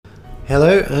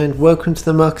Hello and welcome to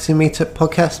the Marketing Meetup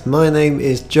podcast. My name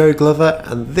is Joe Glover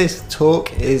and this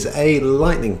talk is a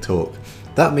lightning talk.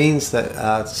 That means that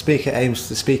the speaker aims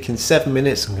to speak in 7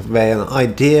 minutes and convey an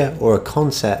idea or a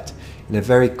concept in a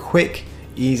very quick,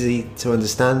 easy to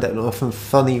understand and often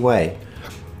funny way.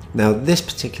 Now this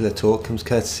particular talk comes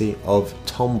courtesy of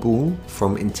Tom Bool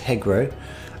from Integro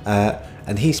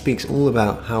and he speaks all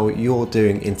about how you're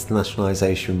doing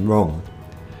internationalisation wrong.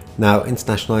 Now,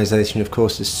 internationalisation, of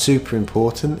course, is super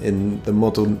important in the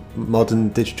modern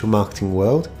digital marketing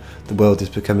world. The world is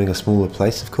becoming a smaller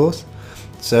place, of course.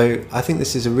 So I think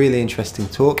this is a really interesting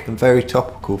talk and very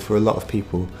topical for a lot of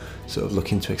people sort of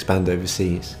looking to expand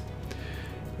overseas.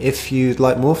 If you'd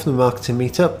like more from the Marketing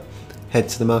Meetup, head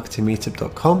to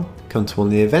themarketingmeetup.com, come to one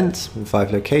of the events with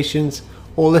 5 locations,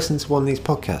 or listen to one of these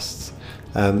podcasts.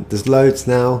 There's loads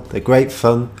now, they're great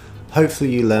fun,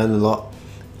 hopefully you learn a lot.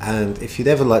 And if you'd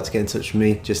ever like to get in touch with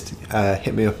me, just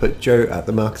hit me up at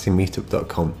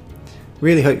joe@themarketingmeetup.com.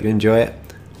 Really hope you enjoy it.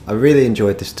 I really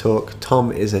enjoyed this talk.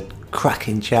 Tom is a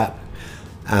cracking chap.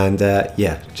 And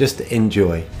just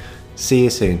enjoy. See you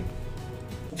soon.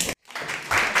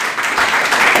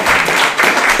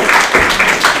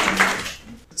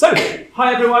 So,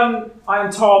 hi everyone, I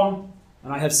am Tom,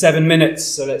 and I have 7 minutes,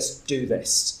 so let's do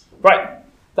this. Right,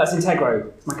 that's Integro.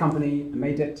 It's my company, I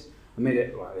made it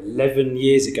 11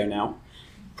 years ago now,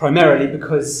 primarily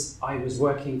because I was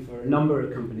working for a number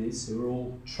of companies who were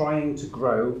all trying to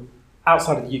grow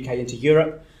outside of the UK into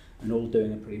Europe and all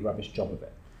doing a pretty rubbish job of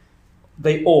it.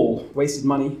 They all wasted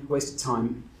money, wasted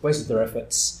time, wasted their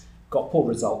efforts, got poor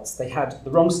results. They had the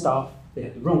wrong staff, they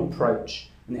had the wrong approach,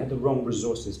 and they had the wrong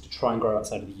resources to try and grow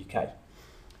outside of the UK.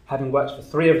 Having worked for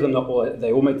 3 of them,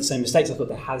 they all made the same mistakes. I thought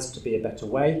there has to be a better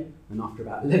way. And after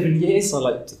about 11 years, I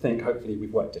like to think hopefully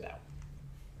we've worked it out.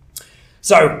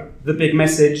 So, the big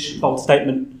message, bold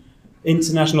statement,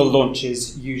 international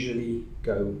launches usually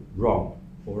go wrong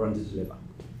or under-deliver.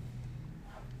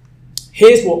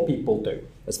 Here's what people do,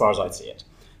 as far as I see it.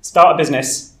 Start a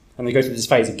business and they go through this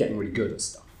phase of getting really good at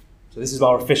stuff. So this is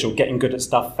our official getting good at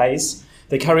stuff phase.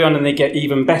 They carry on and they get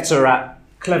even better at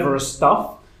cleverer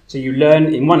stuff. So you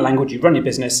learn in one language, you run your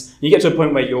business, and you get to a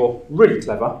point where you're really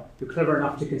clever. You're clever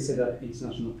enough to consider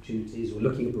international opportunities or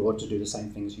looking abroad to do the same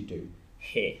things you do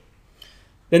here.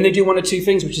 Then they do 1 or 2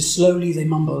 things, which is slowly they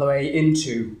mumble their way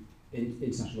into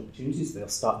international opportunities. They'll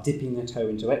start dipping their toe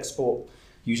into export,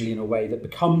 usually in a way that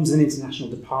becomes an international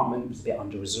department, which is a bit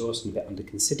under-resourced and a bit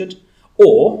under-considered.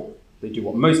 Or they do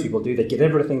what most people do, they get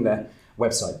everything there,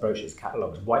 website, brochures,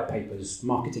 catalogues, white papers,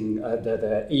 marketing,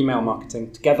 their email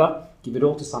marketing together, give it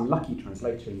all to some lucky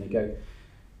translator and they go,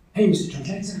 hey Mr.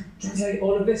 Translator, translate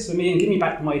all of this for me and give me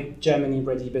back my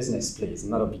Germany-ready business, please,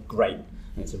 and that'll be great.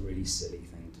 And it's a really silly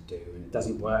thing to do and it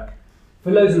doesn't work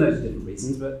for loads and loads of different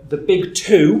reasons, but the big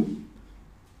 2,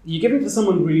 you give them to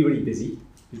someone really, really busy,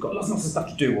 who's got lots and lots of stuff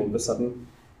to do all of a sudden,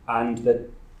 and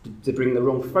they bring the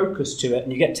wrong focus to it,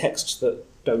 and you get texts that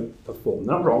don't perform.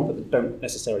 They're not wrong, but they don't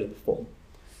necessarily perform.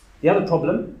 The other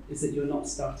problem is that you're not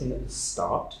starting at the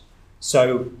start.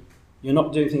 So you're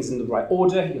not doing things in the right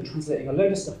order, you're translating a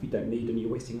load of stuff you don't need, and you're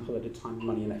wasting a whole load of time,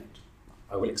 money, and effort.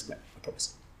 I will explain, I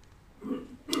promise.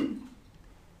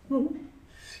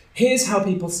 Here's how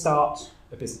people start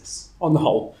a business, on the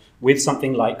whole, with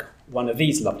something like one of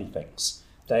these lovely things.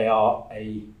 They are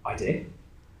an idea,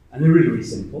 and they're really, really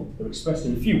simple. They're expressed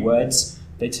in a few words.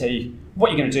 They tell you what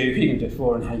you're going to do, who you're going to do it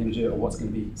for, and how you're going to do it, or what's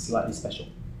going to be slightly special.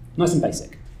 Nice and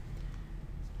basic.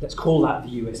 Let's call that the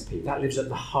USP. That lives at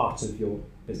the heart of your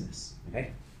business.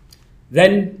 Okay.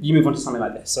 Then you move on to something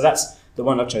like this. So that's the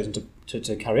one I've chosen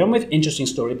to carry on with. Interesting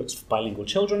storybooks for bilingual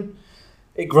children.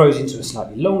 It grows into a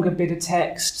slightly longer bit of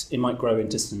text. It might grow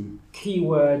into some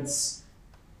keywords.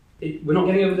 We're not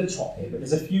getting over the top here, but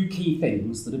there's a few key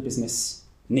things that a business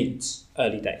needs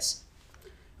early days.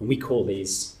 And we call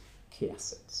these key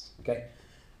assets, okay?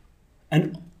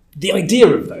 And the idea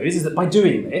of those is that by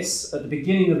doing this, at the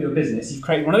beginning of your business, you've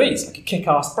created one of these, like a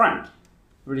kick-ass brand.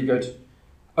 Really good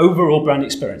overall brand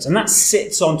experience. And that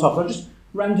sits on top, I've just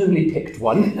randomly picked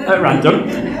one at random,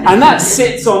 and that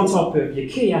sits on top of your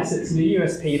key assets and your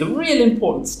USP, the real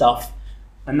important stuff,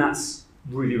 and that's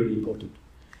really, really important.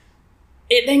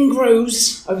 It then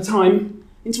grows over time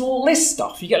into all this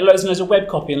stuff. You get loads and loads of web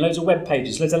copy and loads of web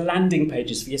pages, loads of landing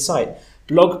pages for your site,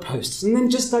 blog posts, and then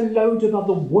just a load of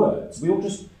other words.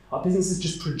 Our businesses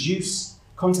just produce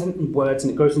content and words,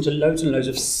 and it grows into loads and loads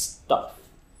of stuff.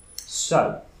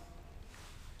 So,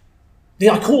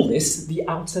 I call this the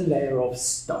outer layer of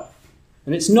stuff.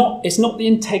 And it's not the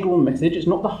integral message, it's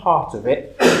not the heart of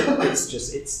it, it's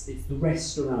the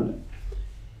rest around it.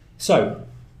 So,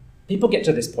 people get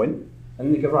to this point, and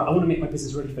then they go, right, I want to make my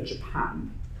business ready for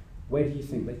Japan, where do you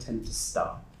think they tend to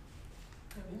start?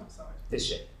 This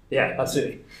shit. Yeah,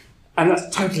 absolutely. And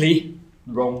that's totally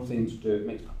the wrong thing to do. It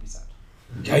makes puppy sad.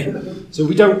 Okay? So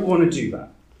we don't want to do that.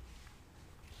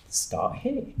 Start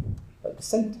here, at the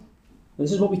centre.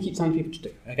 This is what we keep telling people to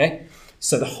do, okay?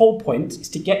 So the whole point is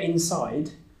to get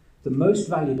inside the most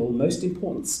valuable, most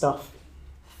important stuff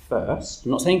first.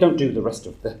 I'm not saying don't do the rest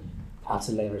of the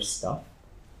outer layer of stuff,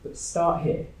 but start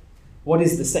here. What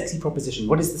is the sexy proposition?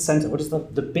 What is the centre? What is the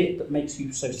bit that makes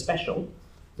you so special,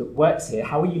 that works here?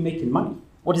 How are you making money?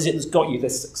 What is it that's got you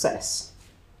this success?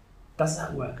 Does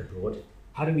that work abroad?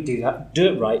 How do we do that? Do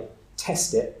it right,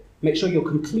 test it, make sure you're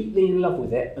completely in love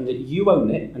with it and that you own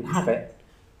it and have it,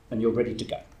 and you're ready to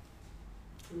go.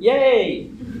 Yay!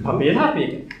 Puppy and happy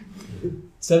again.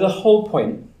 So the whole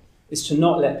point is to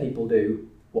not let people do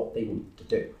what they want to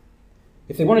do.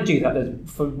 If they want to do that, there's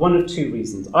for one of two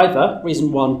reasons. Either,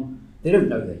 reason one, they don't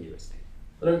know their USP.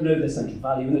 They don't know their central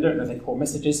value and they don't know their core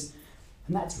messages.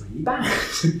 And that's really bad.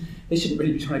 They shouldn't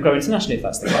really be trying to grow internationally if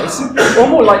that's the case. Or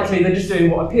more likely, they're just doing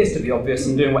what appears to be obvious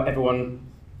and doing what everyone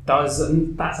does,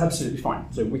 and that's absolutely fine.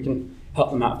 So we can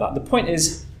help them out of that. The point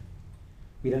is,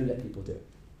 we don't let people do it.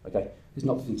 Okay? It's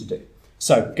not the thing to do.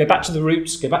 So go back to the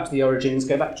roots, go back to the origins,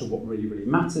 go back to what really, really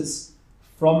matters.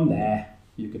 From there,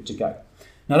 you're good to go.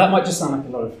 Now that might just sound like a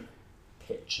lot of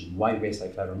pitch and why we're so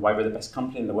clever and why we're the best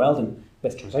company in the world and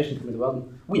best translation company in the world.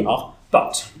 And we are,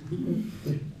 but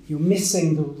you're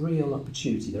missing the real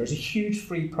opportunity. There is a huge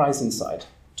free prize inside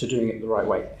to doing it the right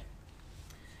way here.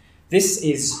 This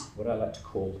is what I like to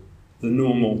call the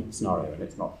normal scenario, and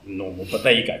it's not normal, but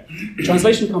there you go. The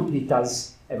translation company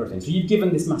does everything. So you've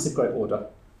given this massive great order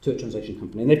to a translation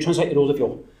company, and they've translated all of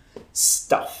your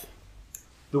stuff.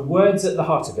 The words at the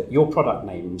heart of it, your product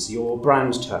names, your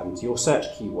brand terms, your search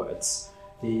keywords,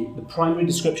 the primary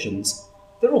descriptions,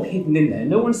 they're all hidden in there.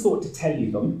 No one's thought to tell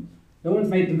you them. No one's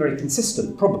made them very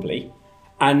consistent, probably,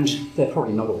 and they're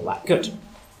probably not all that good.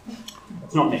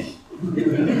 That's not me.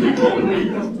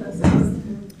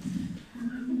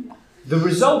 The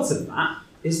result of that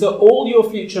is that all your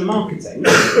future marketing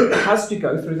has to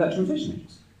go through that translation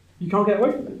agency. You can't get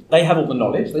away from it. They have all the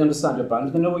knowledge, they understand your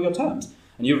brand, they know all your terms.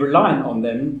 And you're reliant on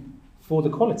them for the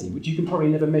quality, which you can probably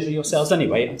never measure yourselves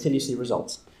anyway until you see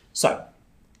results. So,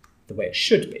 the way it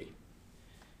should be,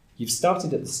 you've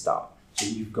started at the start. So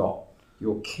you've got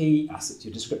your key assets,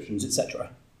 your descriptions, etc.,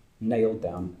 nailed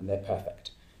down, and they're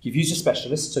perfect. You've used a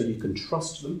specialist, so you can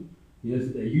trust them. You know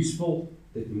that they're useful,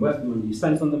 they've been worth the money you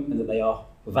spent on them, and that they are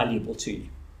valuable to you.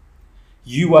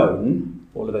 You own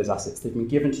all of those assets. They've been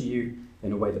given to you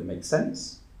in a way that makes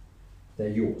sense. They're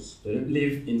yours. They don't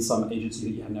live in some agency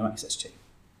that you have no access to.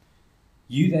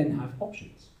 You then have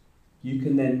options. You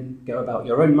can then go about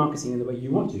your own marketing in the way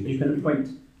you want to. You can appoint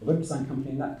a web design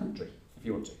company in that country if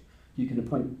you want to. You can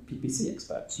appoint PPC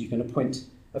experts. You can appoint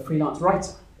a freelance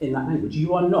writer in that language.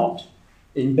 You are not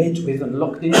in bed with and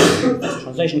locked into this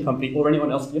translation company or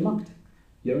anyone else for your marketing.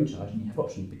 You're in charge and you have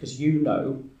options because you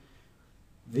know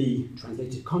the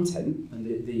translated content and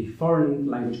the foreign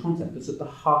language content that's at the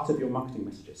heart of your marketing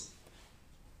messages.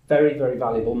 Very, very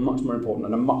valuable, much more important,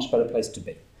 and a much better place to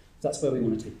be. That's where we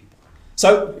want to take people.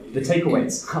 So, the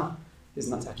takeaways.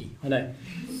 Isn't that tacky? I know.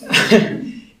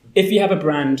 If you have a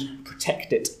brand,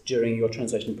 protect it during your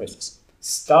translation process.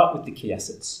 Start with the key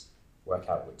assets, work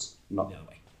outwards, not the other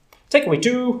way. Takeaway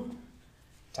 2,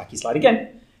 tacky slide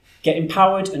again. Get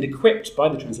empowered and equipped by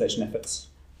the translation efforts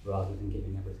rather than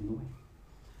giving everything away.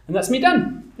 And that's me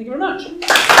done. Thank you very much.